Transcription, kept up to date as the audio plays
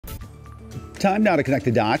Time now to connect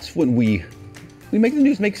the dots when we make the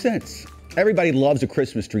news make sense. Everybody loves a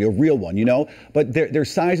Christmas tree, a real one, but their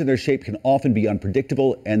size and their shape can often be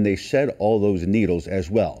unpredictable, and they shed all those needles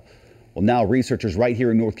as well. Well, now researchers right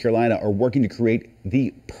here in North Carolina are working to create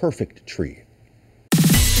the perfect tree.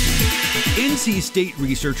 NC State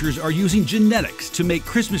researchers are using genetics to make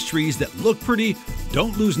Christmas trees that look pretty,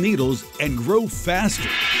 don't lose needles, and grow faster.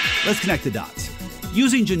 Let's connect the dots.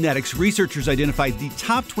 Using genetics, researchers identified the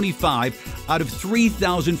top 25 out of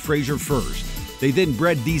 3,000 Fraser firs. They then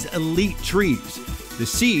bred these elite trees. The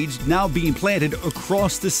seeds now being planted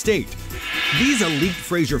across the state. These elite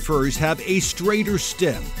Fraser firs have a straighter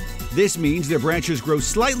stem. This means their branches grow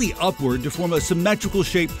slightly upward to form a symmetrical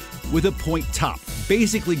shape with a point top,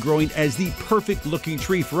 basically growing as the perfect looking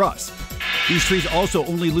tree for us. These trees also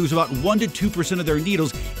only lose about 1 to 2% of their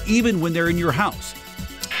needles even when they're in your house.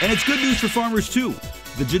 And it's good news for farmers too.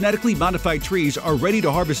 The genetically modified trees are ready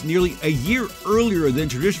to harvest nearly a year earlier than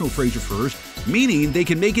traditional Fraser firs, meaning they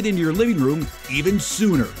can make it into your living room even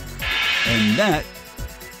sooner. And that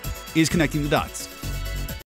is connecting the dots.